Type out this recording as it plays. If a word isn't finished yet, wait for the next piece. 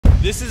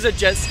This is a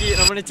jet ski and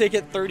I'm gonna take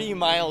it 30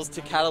 miles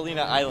to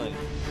Catalina Island.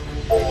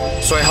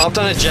 So I hopped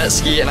on a jet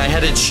ski and I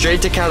headed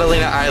straight to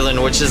Catalina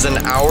Island, which is an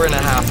hour and a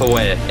half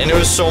away, and it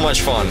was so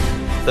much fun.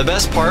 The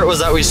best part was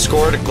that we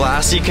scored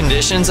glassy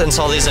conditions and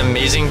saw these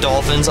amazing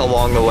dolphins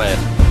along the way.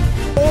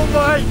 Oh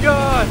my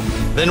god!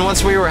 Then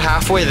once we were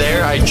halfway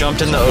there, I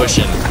jumped in the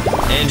ocean.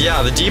 And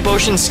yeah, the deep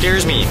ocean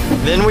scares me.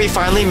 Then we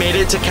finally made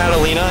it to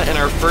Catalina, and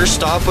our first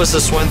stop was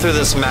to swim through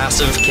this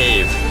massive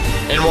cave.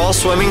 And while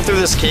swimming through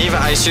this cave,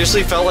 I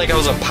seriously felt like I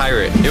was a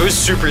pirate. It was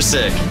super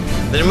sick.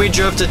 Then we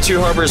drove to Two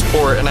Harbors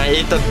Port and I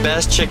ate the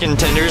best chicken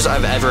tenders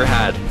I've ever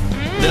had.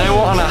 Then I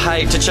went on a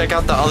hike to check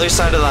out the other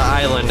side of the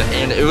island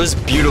and it was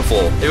beautiful.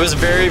 It was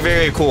very,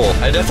 very cool.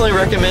 I definitely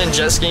recommend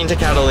jet skiing to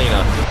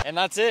Catalina. And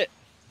that's it.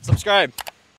 Subscribe.